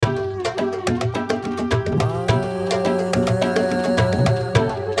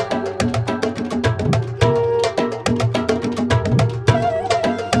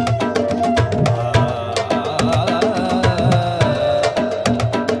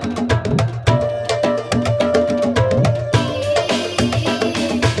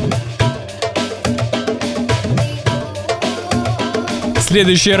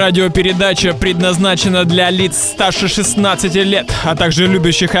Следующая радиопередача предназначена для лиц старше 16 лет, а также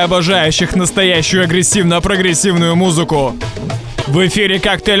любящих и обожающих настоящую агрессивно-прогрессивную музыку. В эфире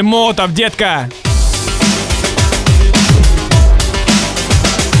коктейль Molotov, детка!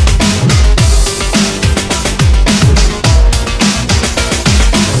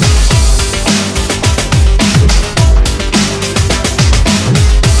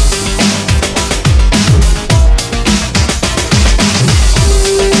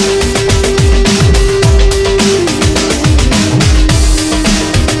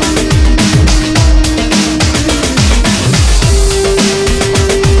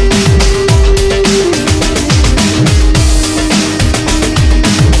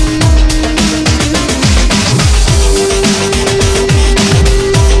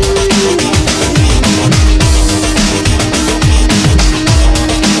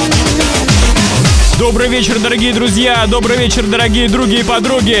 Добрый вечер, дорогие друзья, добрый вечер, дорогие други и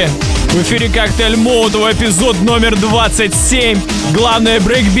подруги. В эфире коктейль Molotov, эпизод номер 27. Главное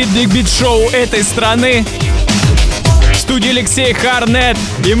брейкбит-биг-бит-шоу этой страны. В студии Алексей Харнет,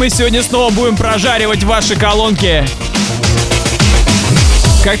 и мы сегодня снова будем прожаривать ваши колонки.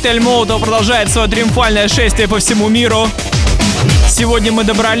 Коктейль Molotov продолжает свое триумфальное шествие по всему миру. Сегодня мы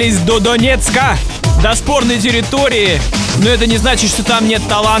добрались до Донецка, до спорной территории. Но это не значит, что там нет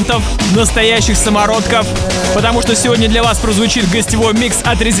талантов, настоящих самородков, потому что сегодня для вас прозвучит гостевой микс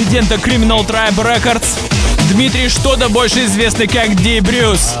от резидента Criminal Tribe Records Дмитрий Что-то, больше известный как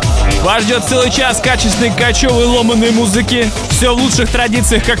D.Bruce. Вас ждет целый час качественной кочевой ломаной музыки. Все в лучших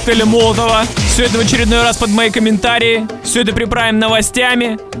традициях коктейля Молотова. Все это в очередной раз под мои комментарии. Все это приправим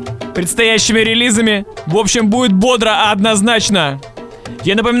новостями, предстоящими релизами. В общем, будет бодро, однозначно.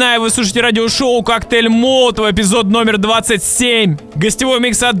 Я напоминаю, вы слушаете радиошоу «Коктейль Molotov», эпизод номер 27. Гостевой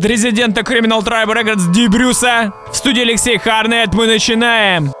микс от резидента Criminal Tribe Records D.Bruce. В студии Алексей Харнет. Мы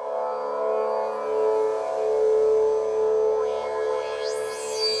начинаем.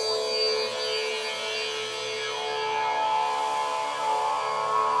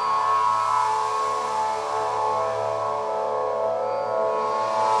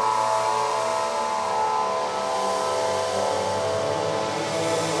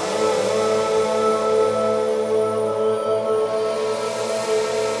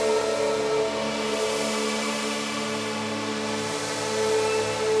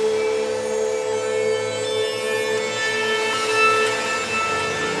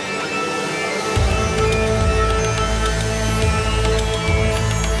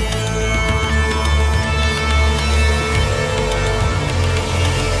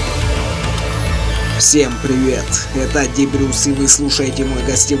 Всем привет, это D.Bruce, и вы слушаете мой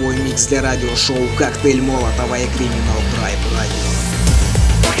гостевой микс для радиошоу «Коктейль Molotov» и Criminal Tribe Radio.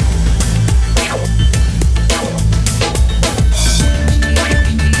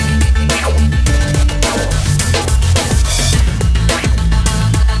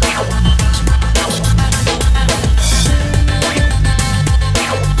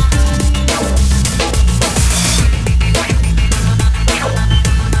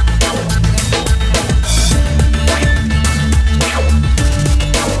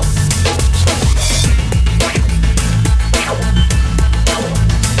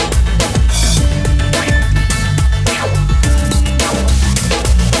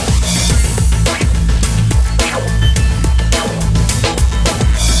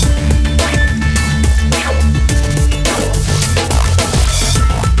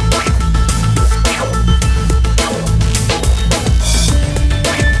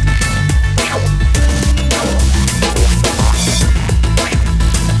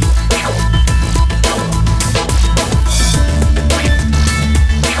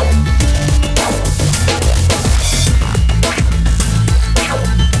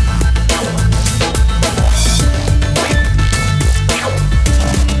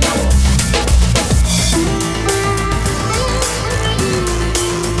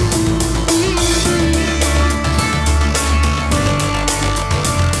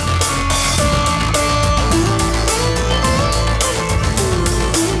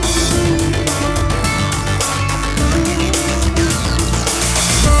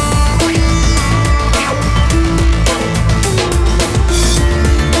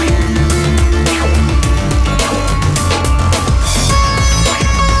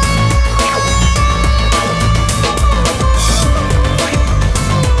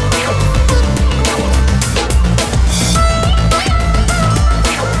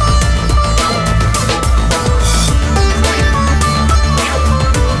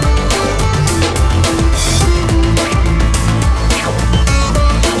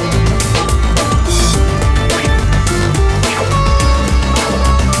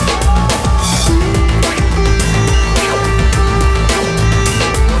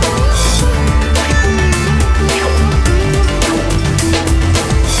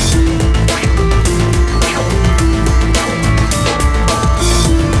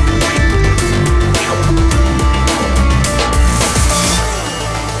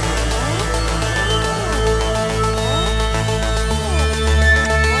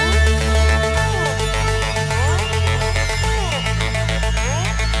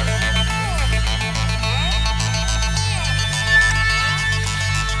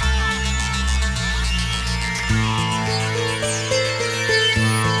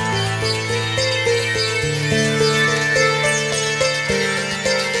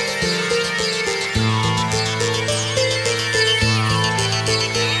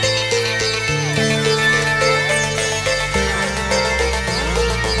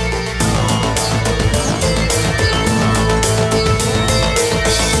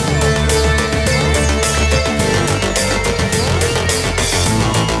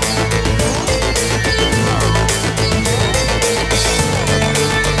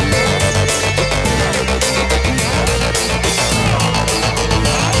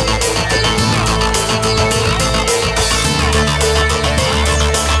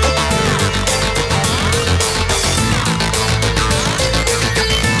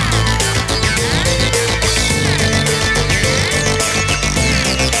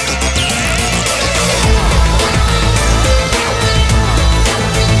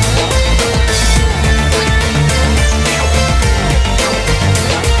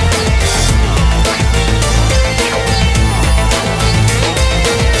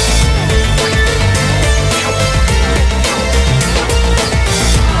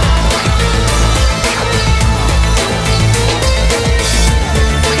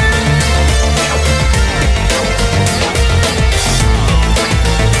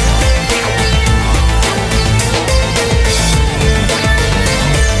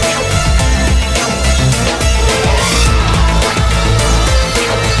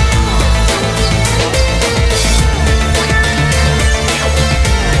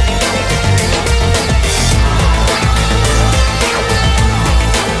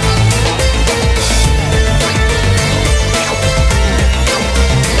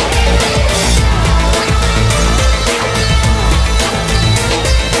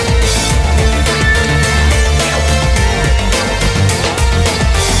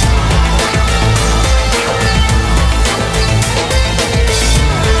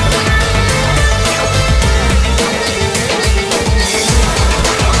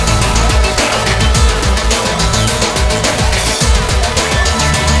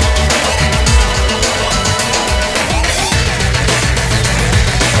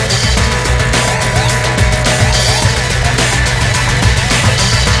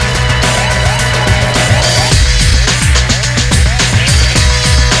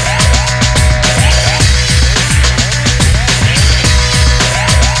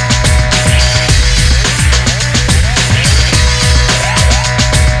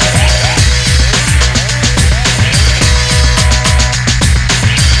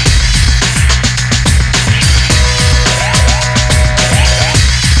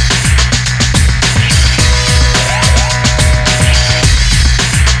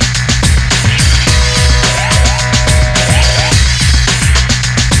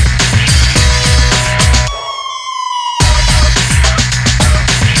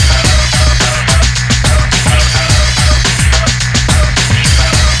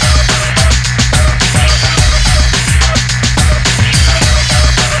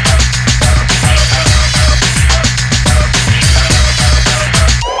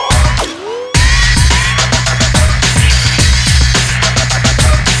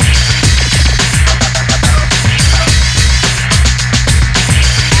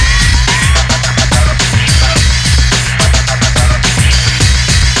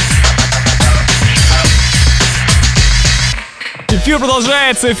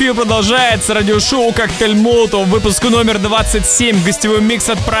 Эфир продолжается. Радиошоу «Коктейль Молотов», выпуск номер 27. Гостевой микс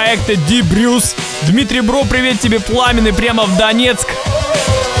от проекта D.Bruce. Дмитрий Бро, привет тебе, пламенный, прямо в Донецк.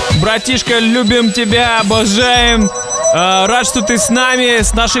 Братишка, любим тебя, обожаем. Рад, что ты с нами,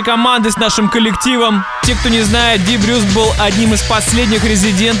 с нашей командой, с нашим коллективом. Те, кто не знает, D.Bruce был одним из последних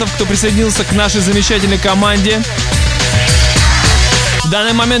резидентов, кто присоединился к нашей замечательной команде. В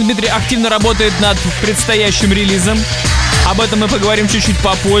данный момент Дмитрий активно работает над предстоящим релизом. Об этом мы поговорим чуть-чуть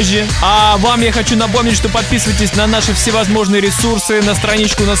попозже. А вам я хочу напомнить, что подписывайтесь на наши всевозможные ресурсы, на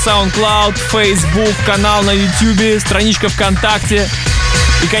страничку на SoundCloud, Facebook, канал на YouTube, страничка ВКонтакте.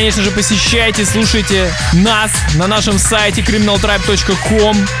 И, конечно же, посещайте, слушайте нас на нашем сайте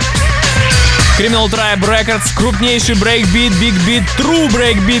criminaltribe.com. Criminal Tribe Records, крупнейший брейкбит, бигбит, true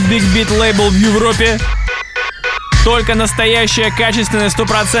брейкбит, бигбит лейбл в Европе. Только настоящая, качественная,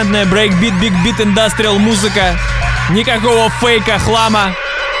 стопроцентная брейкбит, бигбит, индастриал музыка. Никакого фейка, хлама.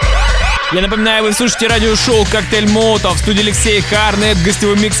 Я напоминаю, вы слушаете радиошоу «Коктейль Молотов», в студии Алексей Харнет,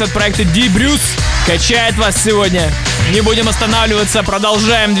 гостевой микс от проекта D.Bruce. Качает вас сегодня. Не будем останавливаться,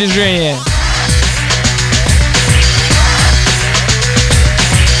 продолжаем движение.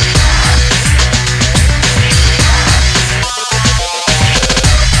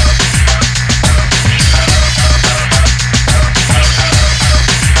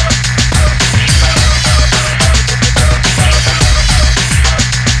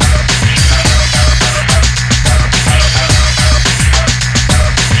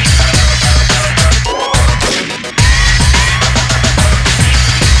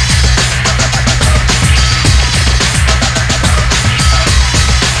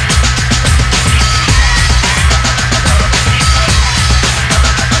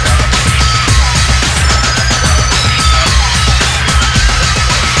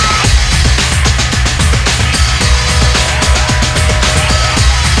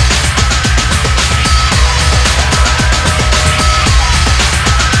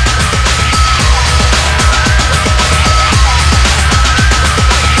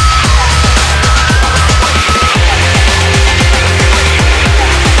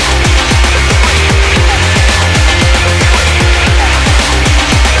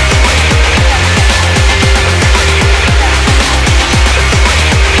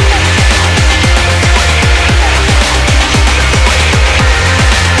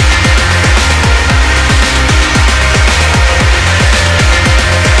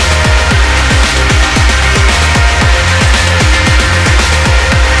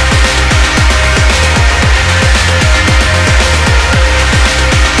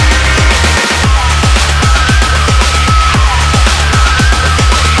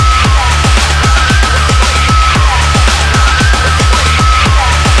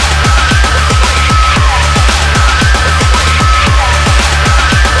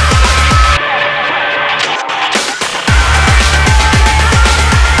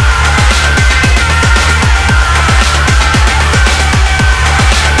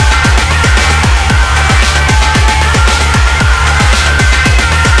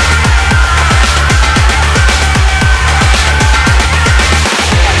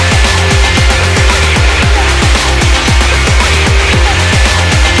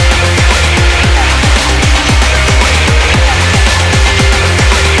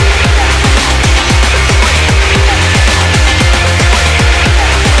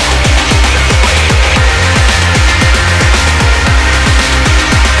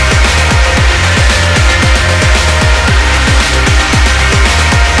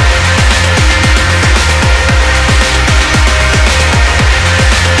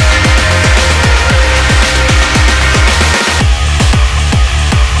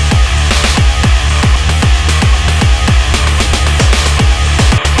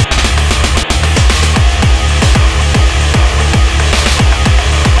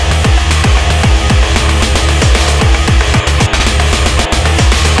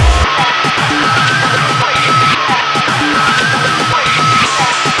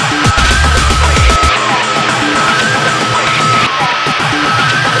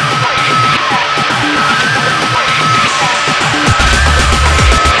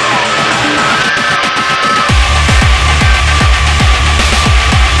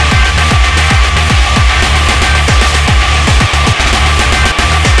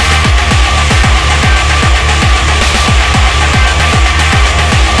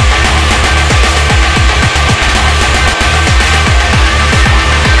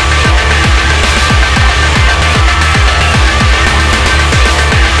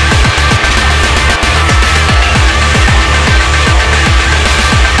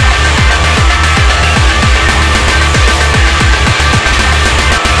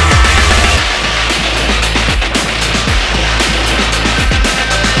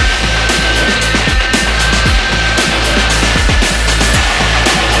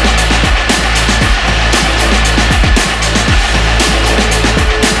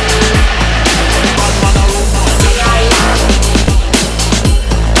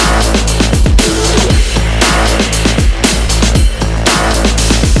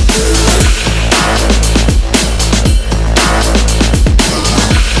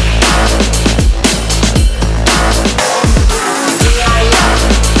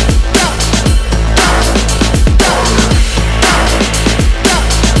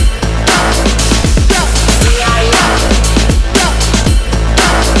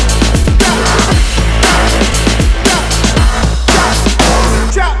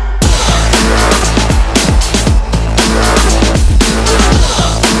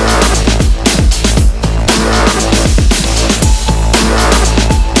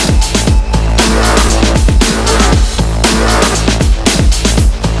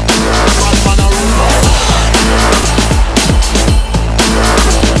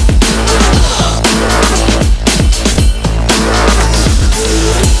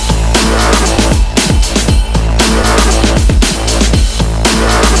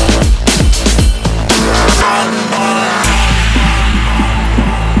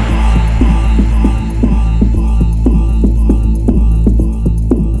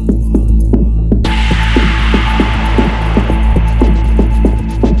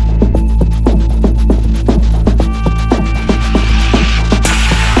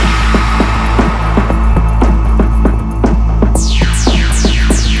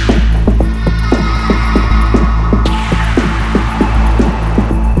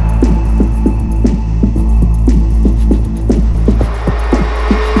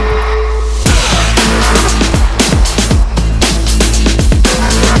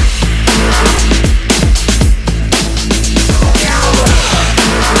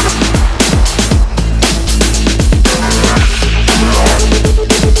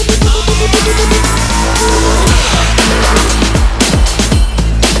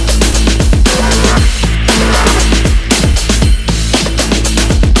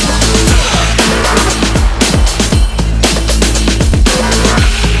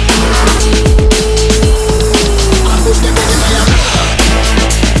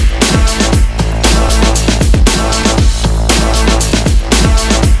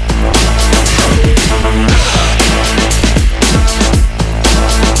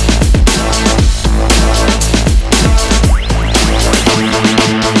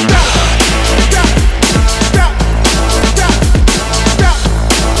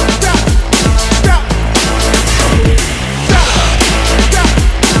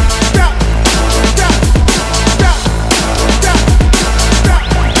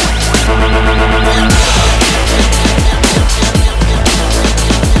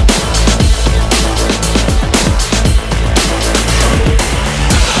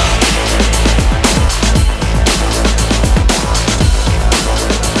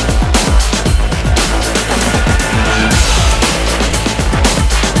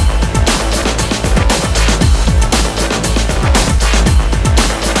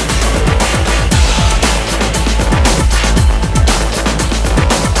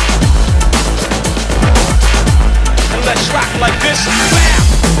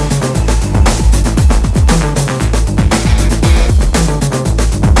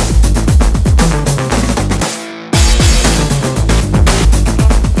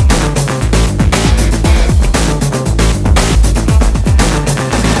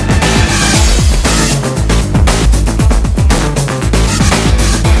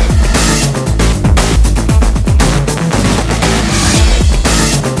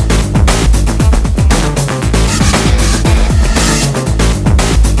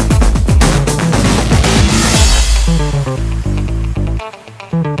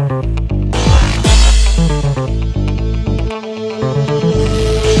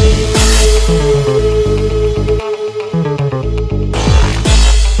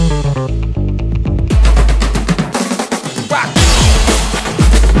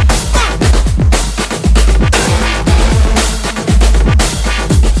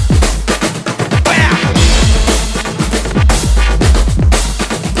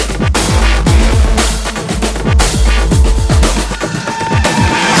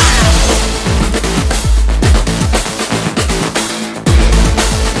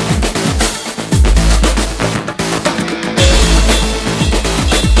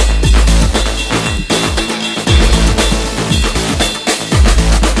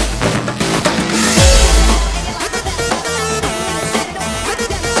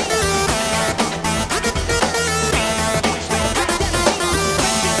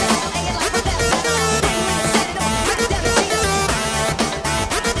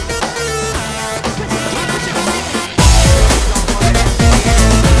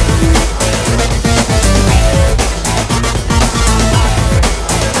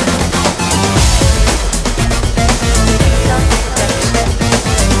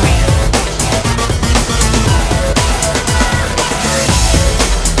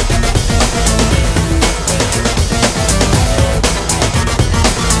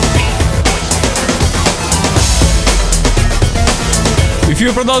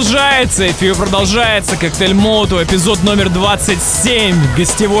 Эфир продолжается. Коктейль Молотова, эпизод номер 27.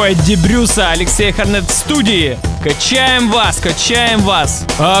 Гостевое D.Bruce, Алексей Хорнет в студии. Качаем вас.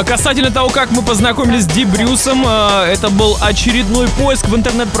 Касательно того, как мы познакомились с D.Bruce, это был очередной поиск в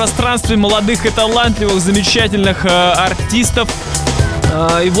интернет-пространстве молодых и талантливых, замечательных артистов.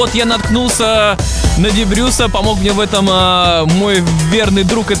 И вот я наткнулся на D.Bruce, помог мне в этом мой верный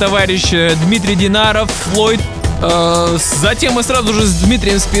друг и товарищ Дмитрий Динаров, Флойд. Затем мы сразу же с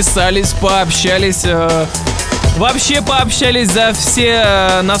Дмитрием списались, пообщались. Вообще пообщались за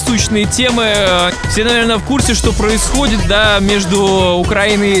все насущные темы. Все, наверное, в курсе, что происходит, да, между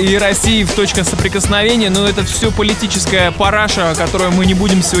Украиной и Россией в точках соприкосновения. Но это все политическая параша, которую мы не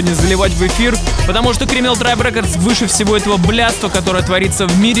будем сегодня заливать в эфир. Потому что Criminal Tribe Records выше всего этого блядства, которое творится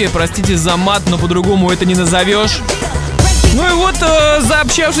в мире. Простите за мат, но по-другому это не назовешь. Ну и вот,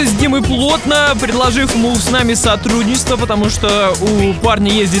 заобщавшись с Димой плотно, предложив ему с нами сотрудничество, потому что у парня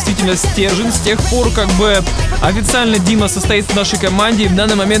есть действительно стержень. С тех пор, как бы, официально Дима состоит в нашей команде и в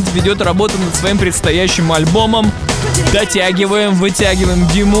данный момент ведет работу над своим предстоящим альбомом. Вытягиваем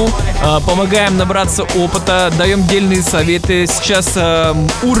Диму, помогаем набраться опыта, даем дельные советы. Сейчас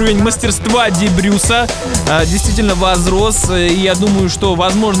уровень мастерства D.Bruce действительно возрос, и я думаю, что,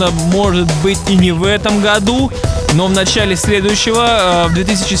 возможно, может быть и не в этом году, но в начале следующего, в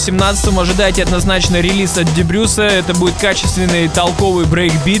 2017-м, ожидайте однозначно релиз от D.Bruce. Это будет качественный, толковый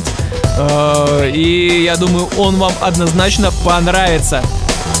брейкбит, и я думаю, он вам однозначно понравится.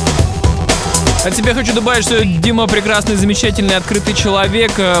 А тебе хочу добавить, что Дима прекрасный, замечательный, открытый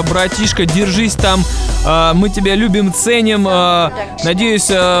человек. Братишка, держись там. Мы тебя любим, ценим. Надеюсь,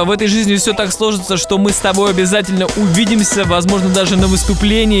 в этой жизни все так сложится, что мы с тобой обязательно увидимся, возможно, даже на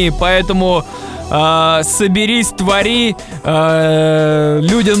выступлении. Поэтому соберись, твори.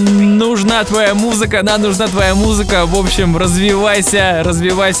 Людям нужна твоя музыка, нам нужна твоя музыка. В общем,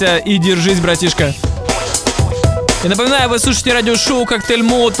 развивайся и держись, братишка. И напоминаю, вы слушаете радиошоу «Коктейль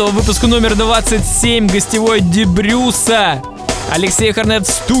Молотова», выпуск номер 27, гостевой D.Bruce. Алексей Хорнет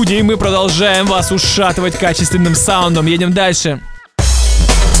в студии, и мы продолжаем вас ушатывать качественным саундом. Едем дальше.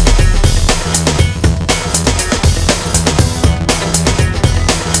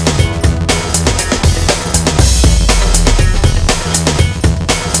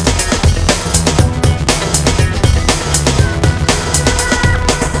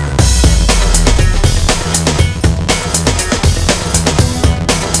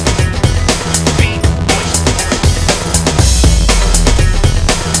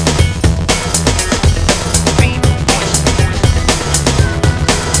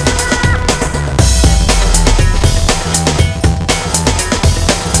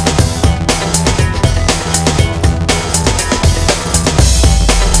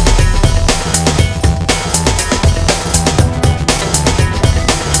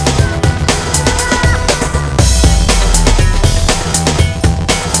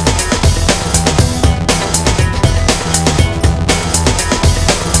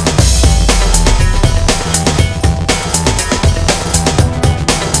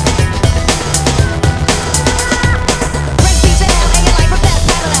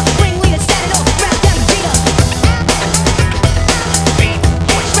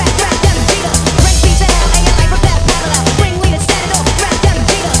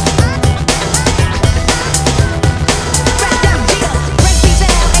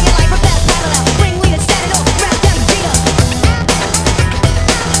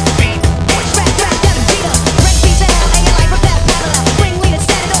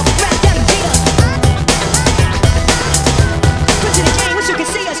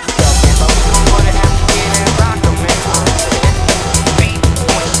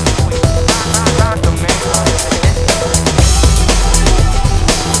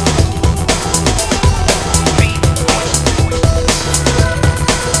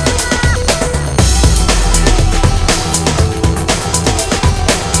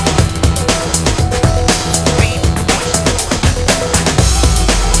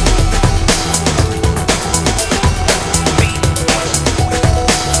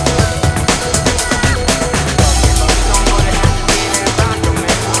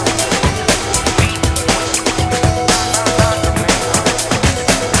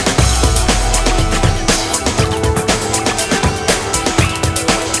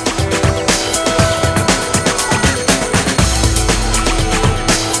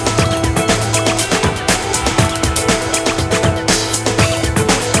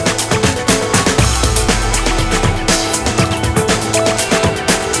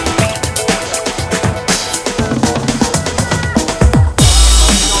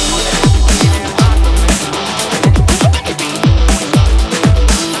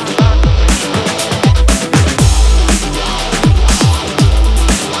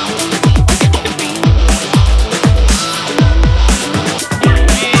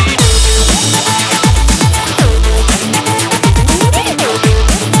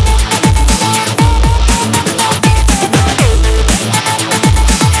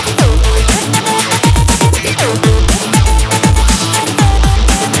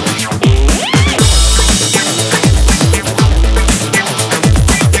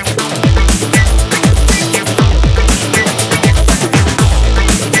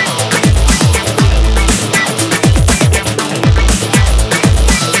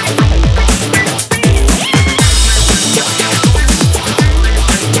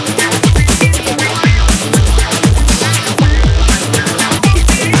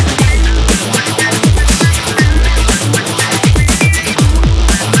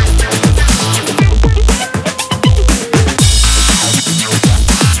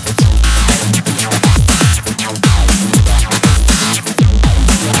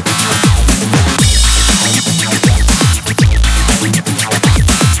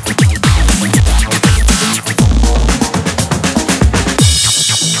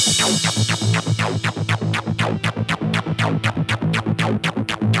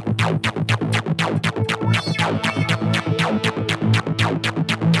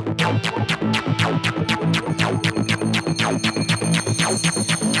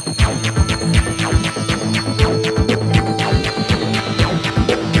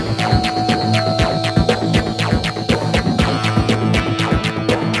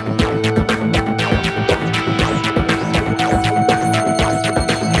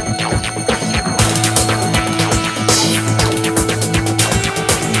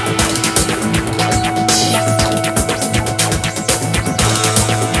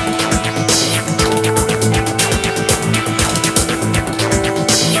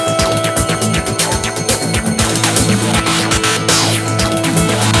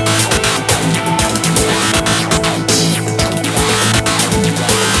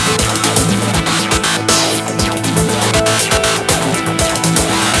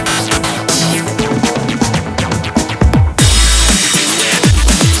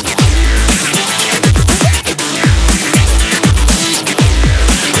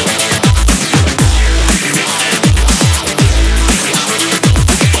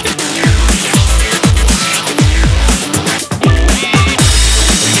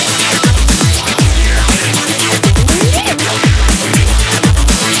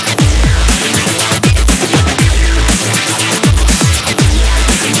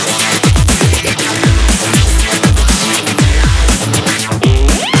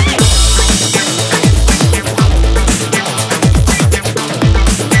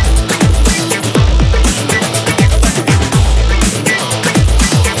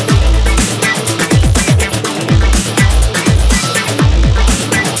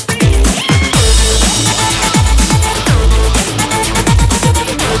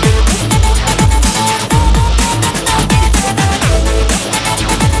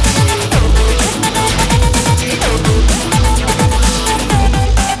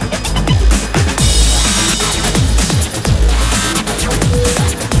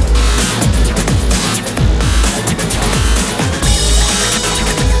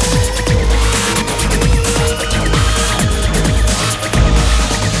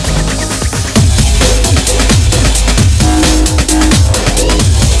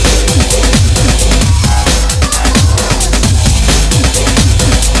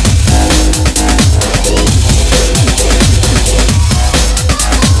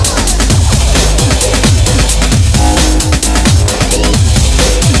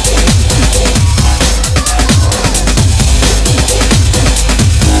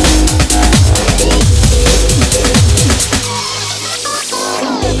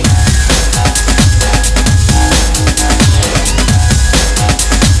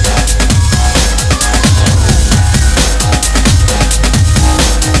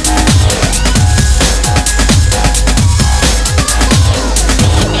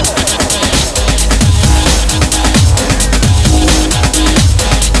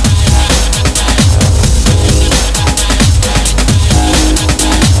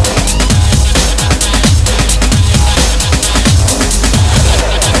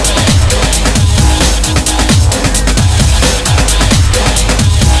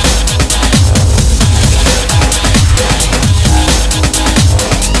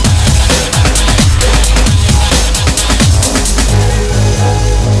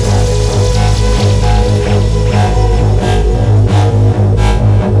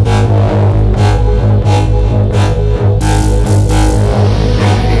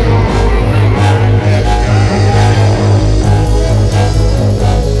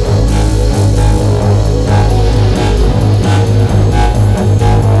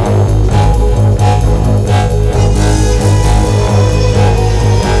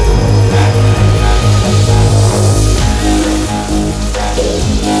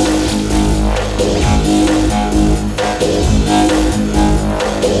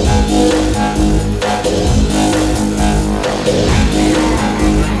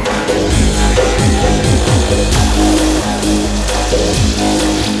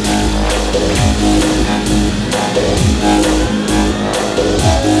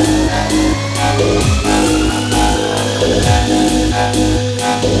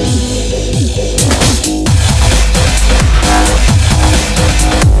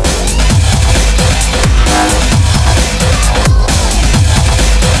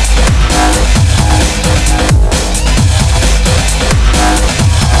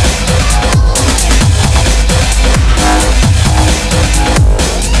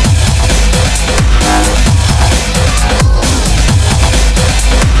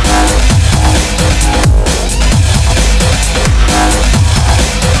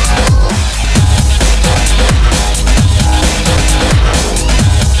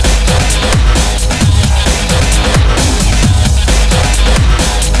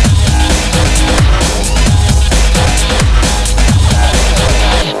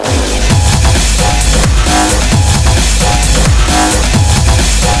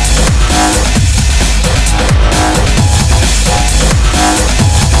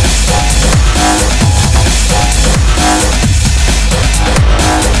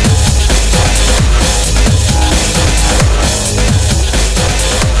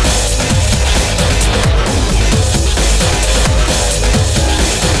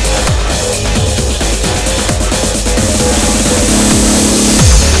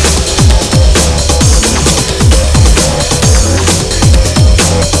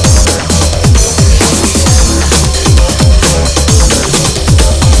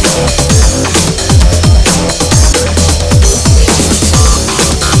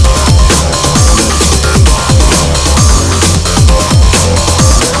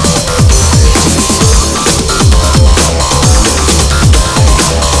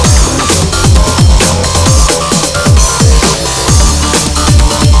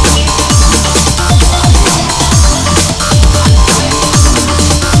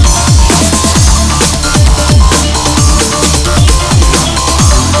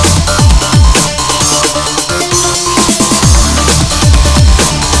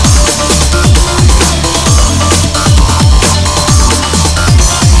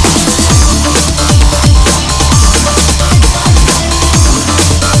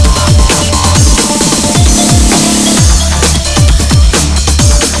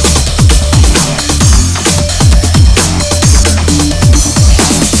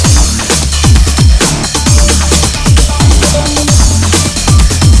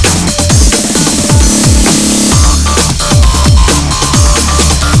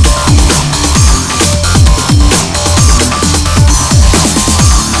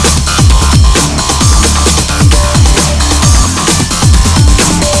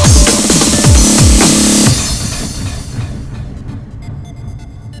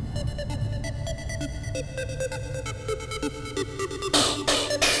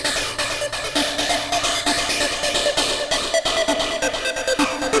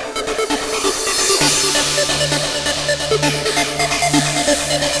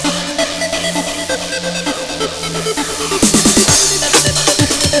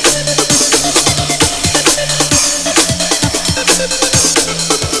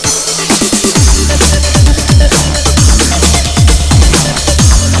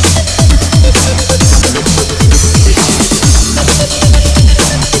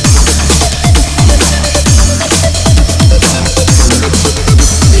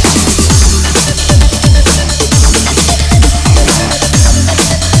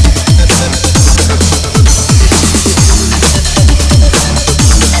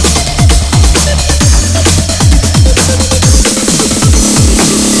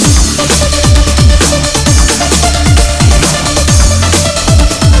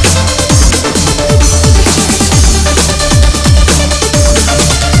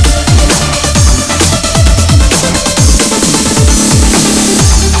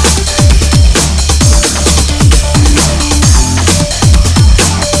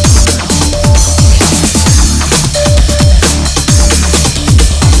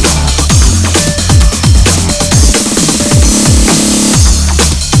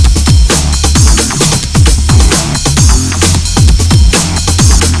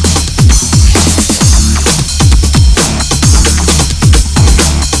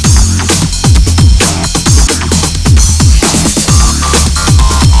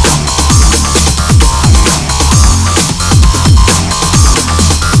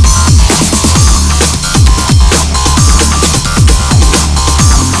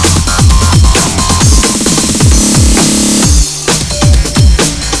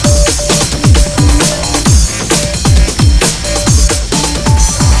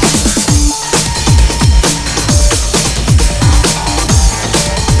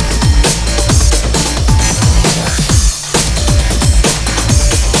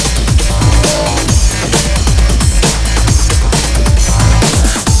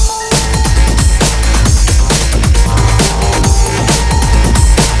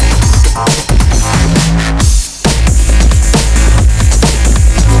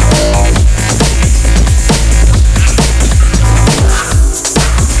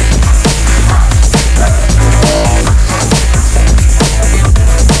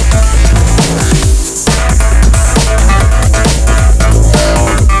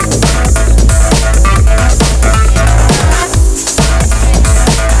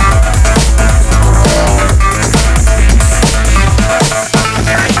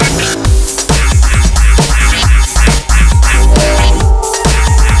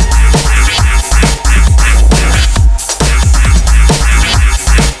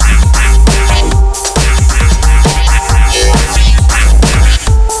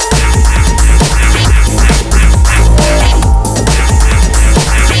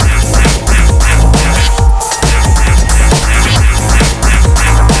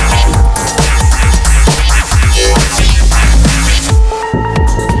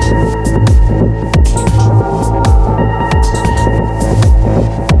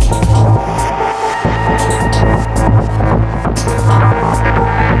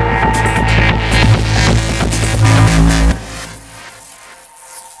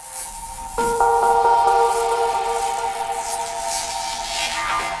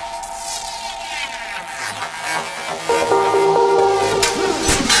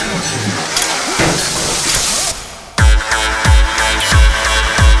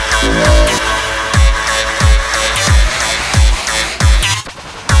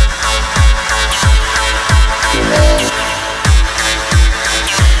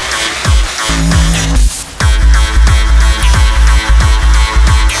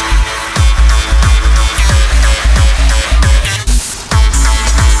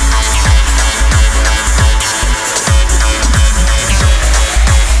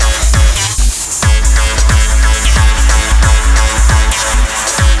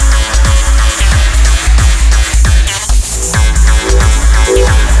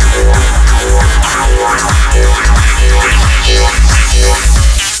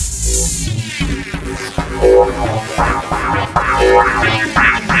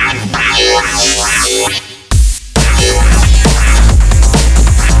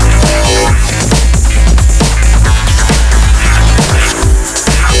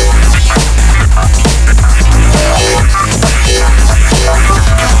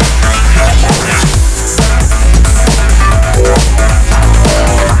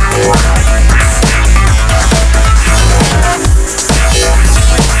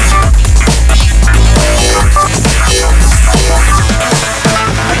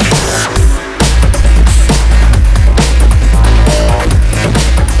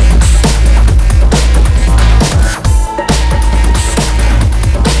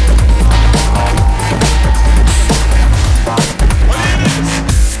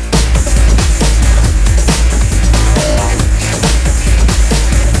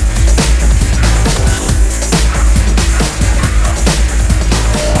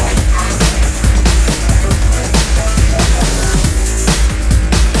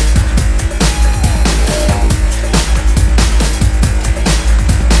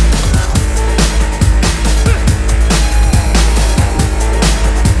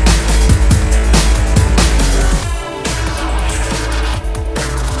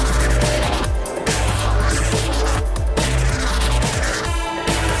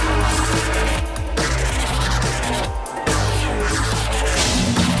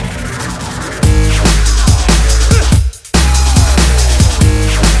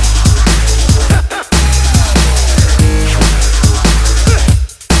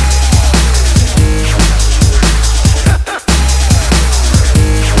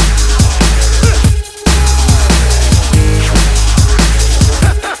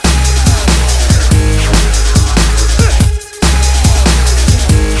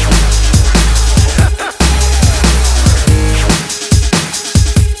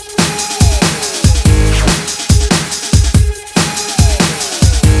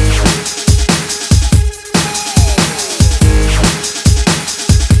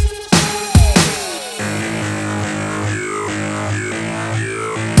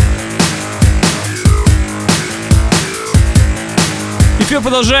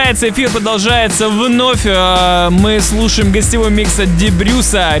 эфир продолжается вновь. Мы слушаем гостевой микс от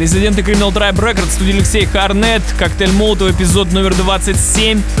D.Bruce, резиденты Criminal Tribe Records, студия Алексей Харнет, коктейль Молотов, эпизод номер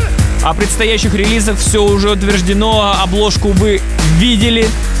 27. О предстоящих релизах все уже утверждено, обложку вы видели.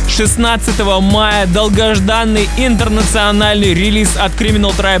 16 мая долгожданный интернациональный релиз от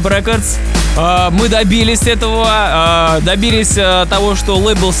Criminal Tribe Records. Мы добились этого, добились того, что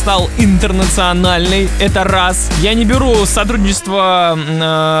лейбл стал интернациональный. Это раз. Я не беру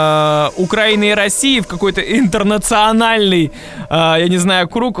сотрудничество Украины и России в какой-то интернациональный, я не знаю,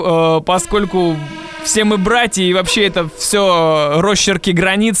 круг, поскольку все мы братья, и вообще это все росчерки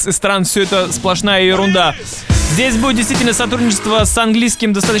границ и стран, все это сплошная ерунда. Здесь будет действительно сотрудничество с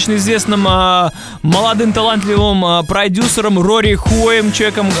английским достаточно известным молодым талантливым продюсером Рори Хоем,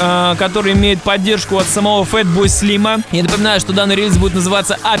 человеком, который имеет поддержку от самого Fatboy Slim. Я напоминаю, что данный релиз будет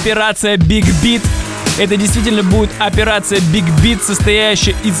называться «Операция Big Beat». Это действительно будет операция Big Beat,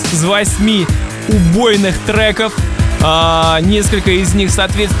 состоящая из 8 убойных треков. Несколько из них,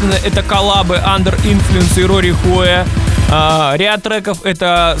 соответственно, это коллабы Under Influence и Рори Хоя. Ряд треков —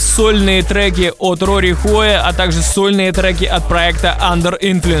 это сольные треки от Рори Хоя, а также сольные треки от проекта Under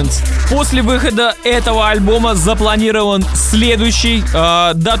Influence. После выхода этого альбома запланирован следующий.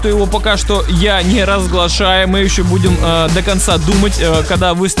 Дату его пока что я не разглашаю. Мы еще будем до конца думать,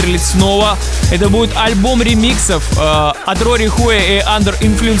 когда выстрелить снова. Это будет альбом ремиксов от Рори Хоя и Under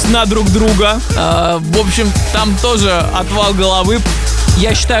Influence на друг друга. В общем, там тоже отвал головы.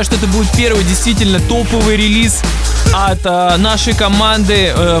 Я считаю, что это будет первый действительно топовый релиз от нашей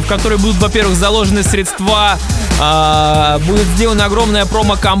команды, в которой будут, во-первых, заложены средства, будет сделана огромная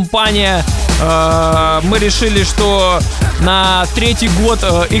промо-компания. Мы решили, что на 3-й год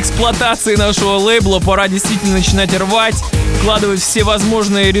эксплуатации нашего лейбла пора действительно начинать рвать, вкладывать все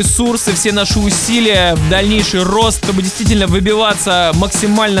возможные ресурсы, все наши усилия в дальнейший рост, чтобы действительно выбиваться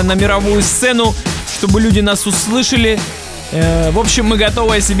максимально на мировую сцену, чтобы люди нас услышали. В общем, мы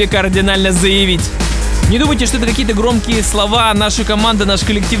готовы о себе кардинально заявить. Не думайте, что это какие-то громкие слова. Наша команда, наш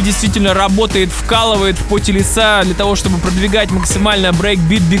коллектив действительно работает, вкалывает в поте лица для того, чтобы продвигать максимально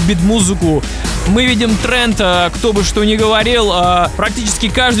брейкбит, бигбит музыку. Мы видим тренд, кто бы что ни говорил, практически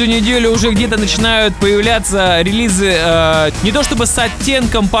каждую неделю уже где-то начинают появляться релизы, не то чтобы с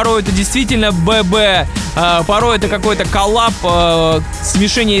оттенком, порой это действительно ББ, порой это какой-то коллаб,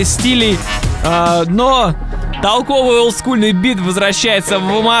 смешение стилей, но толковый олдскульный бит возвращается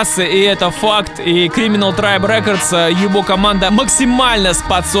в массы, и это факт. И Criminal Tribe Records, его команда максимально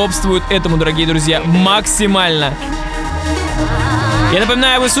способствует этому, дорогие друзья, максимально. Я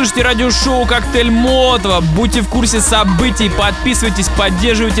напоминаю, вы слушаете радиошоу «Коктейль Молотова». Будьте в курсе событий, подписывайтесь,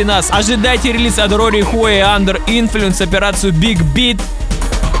 поддерживайте нас. Ожидайте релиз от Рори Хоя и Under Influence, операцию Big Beat.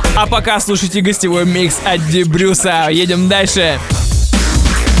 А пока слушайте гостевой микс от D.Bruce. Едем дальше.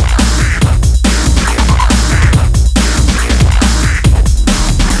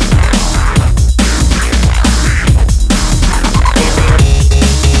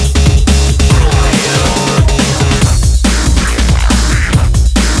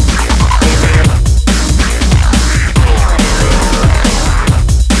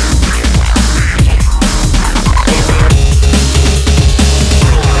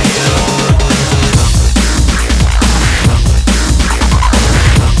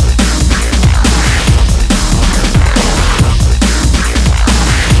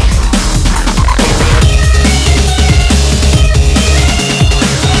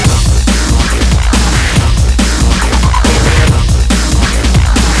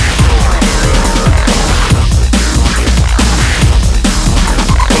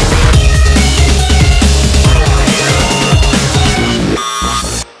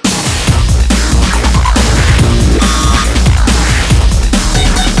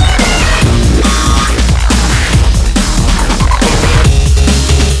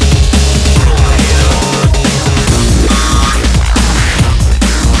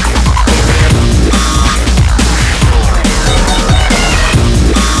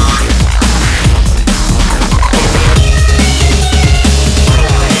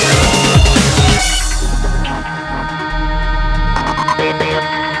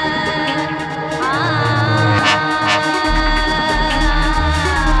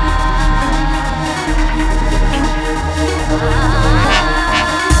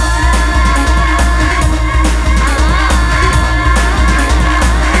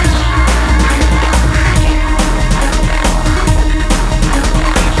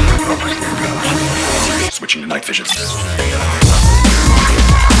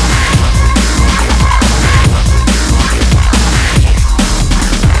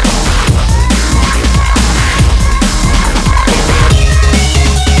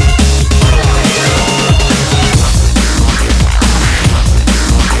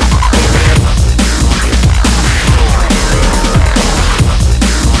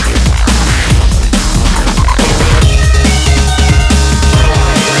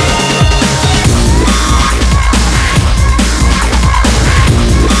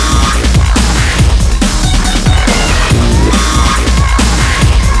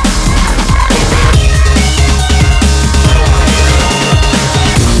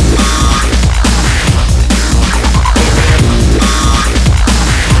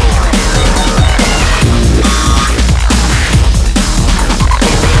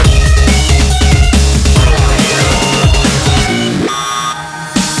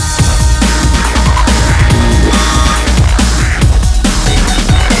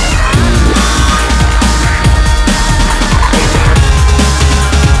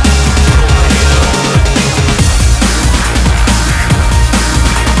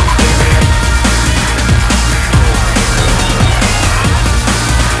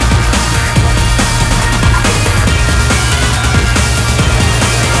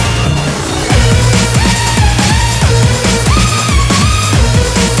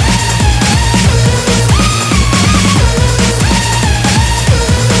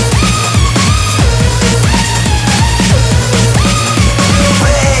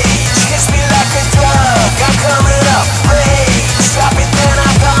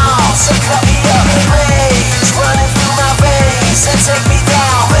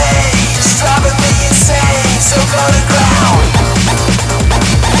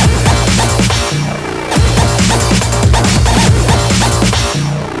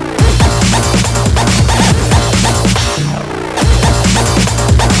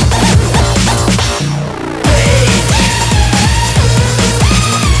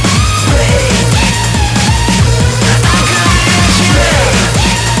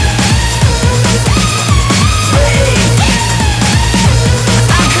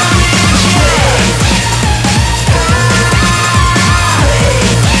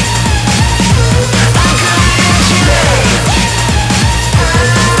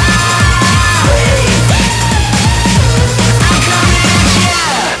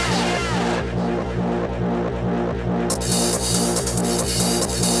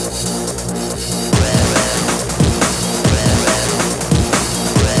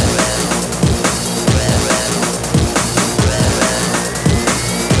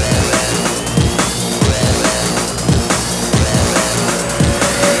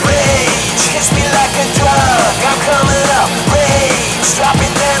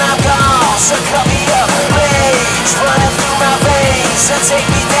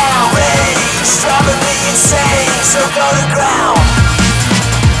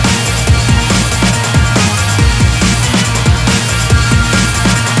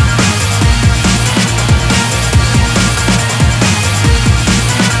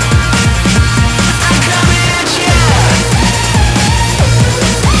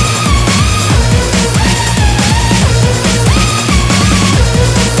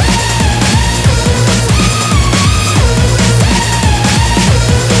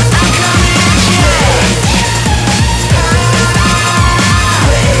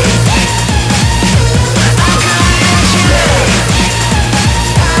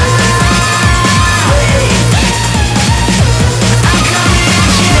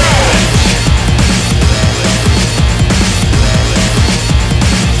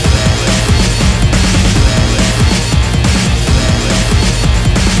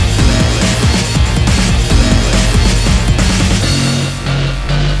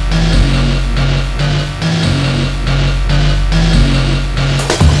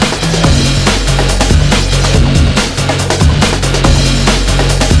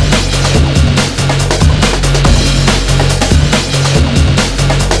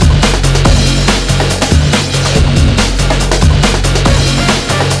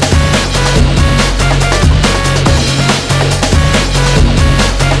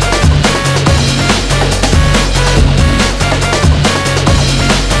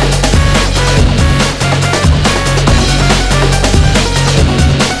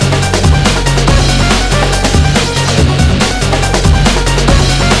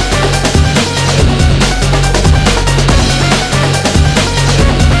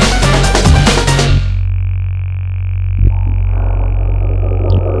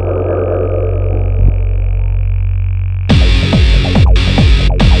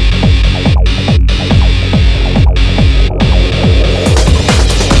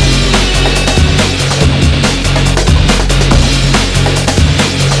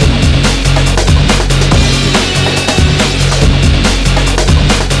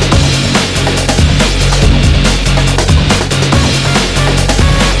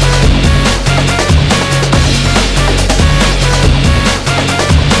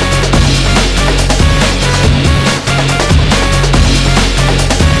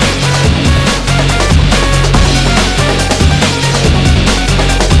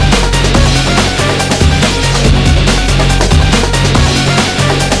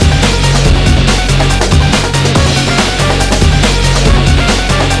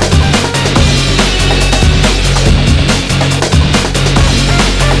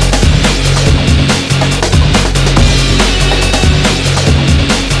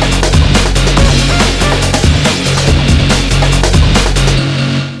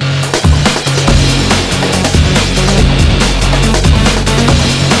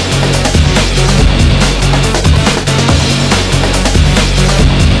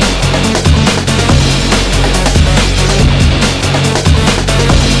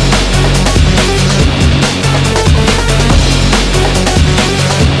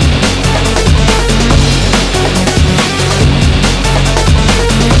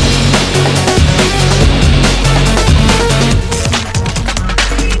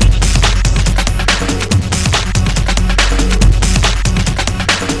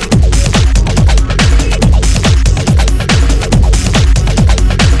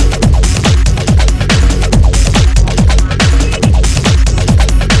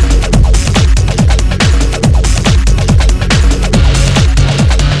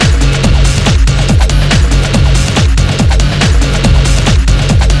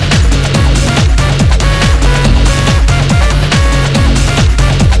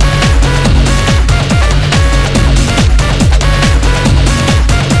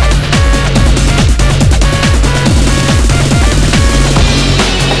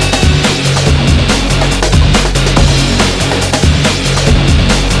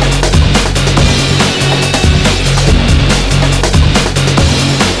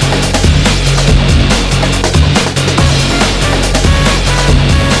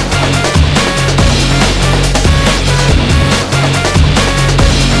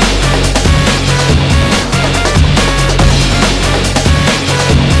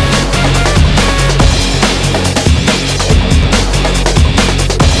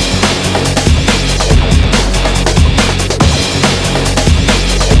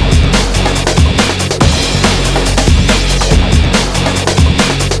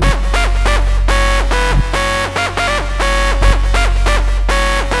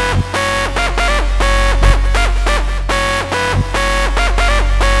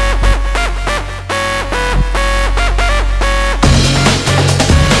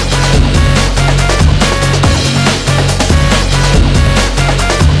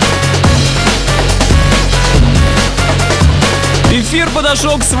 Эфир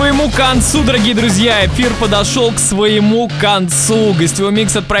подошел к своему концу, дорогие друзья. Эфир подошел к своему концу. Гостевой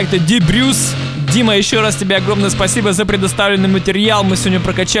микс от проекта D.Bruce. Дима, еще раз тебе огромное спасибо за предоставленный материал. Мы сегодня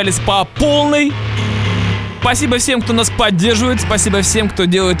прокачались по полной. Спасибо всем, кто нас поддерживает. Спасибо всем, кто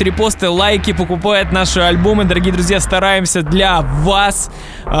делает репосты, лайки, покупает наши альбомы. Дорогие друзья, стараемся для вас.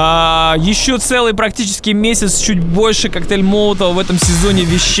 Еще целый практически месяц, чуть больше, коктейль Молотова в этом сезоне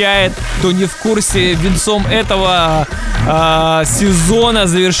вещает. Кто не в курсе, венцом этого сезона,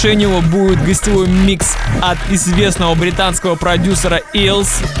 завершением его будет гостевой микс от известного британского продюсера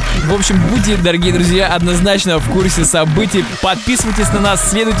Илс. В общем, будьте, дорогие друзья, однозначно в курсе событий. Подписывайтесь на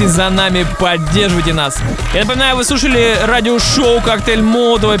нас, следуйте за нами, поддерживайте нас. Я напоминаю, вы слушали радиошоу «Коктейль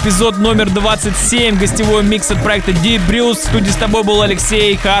Молотова», эпизод номер 27, гостевой микс от проекта D.Bruce. В студии с тобой был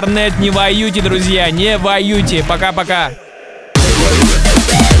Алексей Харнет. Не воюйте, друзья, не воюйте. Пока-пока.